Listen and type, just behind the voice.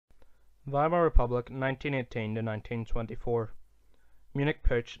Weimar Republic 1918 to 1924. Munich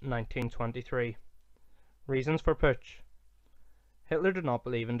Putsch 1923. Reasons for Putsch. Hitler did not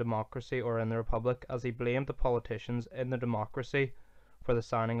believe in democracy or in the Republic, as he blamed the politicians in the democracy for the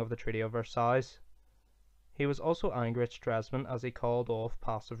signing of the Treaty of Versailles. He was also angry at Stresemann as he called off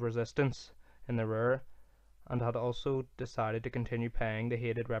passive resistance in the Ruhr and had also decided to continue paying the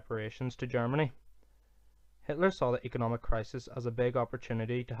hated reparations to Germany. Hitler saw the economic crisis as a big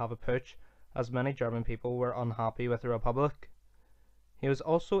opportunity to have a putsch, as many German people were unhappy with the Republic. He was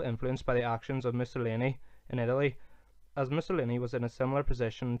also influenced by the actions of Mussolini in Italy, as Mussolini was in a similar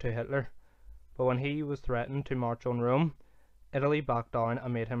position to Hitler, but when he was threatened to march on Rome, Italy backed down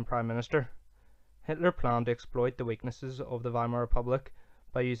and made him Prime Minister. Hitler planned to exploit the weaknesses of the Weimar Republic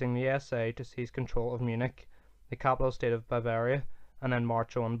by using the SA to seize control of Munich, the capital state of Bavaria, and then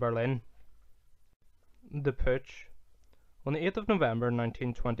march on Berlin. The Putsch. On the 8th of November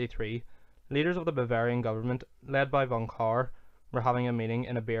 1923, leaders of the Bavarian government, led by von Kahr, were having a meeting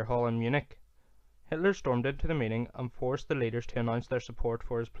in a beer hall in Munich. Hitler stormed into the meeting and forced the leaders to announce their support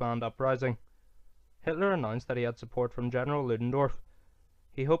for his planned uprising. Hitler announced that he had support from General Ludendorff.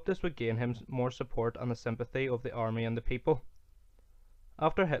 He hoped this would gain him more support and the sympathy of the army and the people.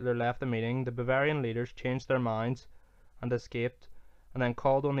 After Hitler left the meeting, the Bavarian leaders changed their minds and escaped, and then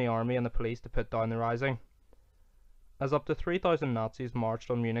called on the army and the police to put down the rising. As up to 3,000 Nazis marched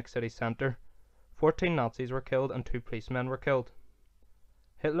on Munich city centre, 14 Nazis were killed and 2 policemen were killed.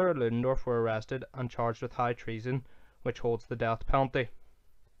 Hitler and Ludendorff were arrested and charged with high treason, which holds the death penalty.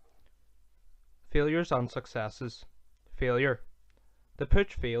 Failures and successes. Failure. The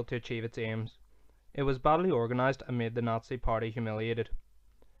putsch failed to achieve its aims. It was badly organised and made the Nazi party humiliated.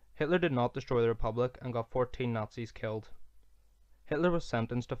 Hitler did not destroy the Republic and got 14 Nazis killed. Hitler was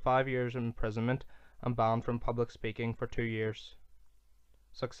sentenced to 5 years imprisonment and banned from public speaking for 2 years.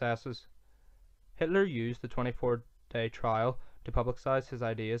 Successes. Hitler used the 24-day trial to publicize his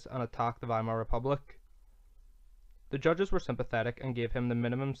ideas and attack the Weimar Republic. The judges were sympathetic and gave him the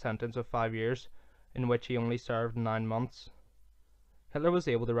minimum sentence of 5 years, in which he only served 9 months. Hitler was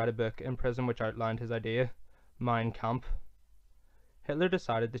able to write a book in prison which outlined his idea, Mein Kampf. Hitler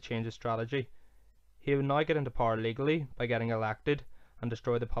decided to change his strategy. He would now get into power legally by getting elected and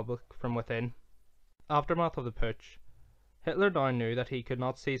destroy the public from within. Aftermath of the putsch. Hitler now knew that he could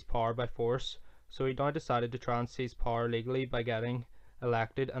not seize power by force, so he now decided to try and seize power legally by getting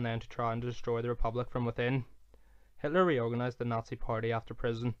elected and then to try and destroy the Republic from within. Hitler reorganized the Nazi party after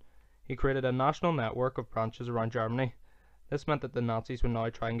prison. He created a national network of branches around Germany. This meant that the Nazis would now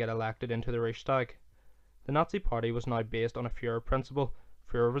try and get elected into the Reichstag. The Nazi party was now based on a Führer principle,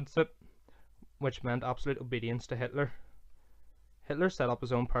 Führerprinzip, which meant absolute obedience to Hitler. Hitler set up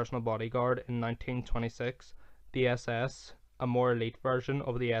his own personal bodyguard in 1926, the SS, a more elite version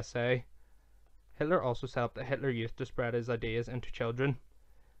of the SA. Hitler also set up the Hitler Youth to spread his ideas into children.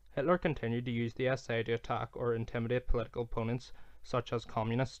 Hitler continued to use the SA to attack or intimidate political opponents such as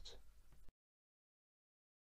communists.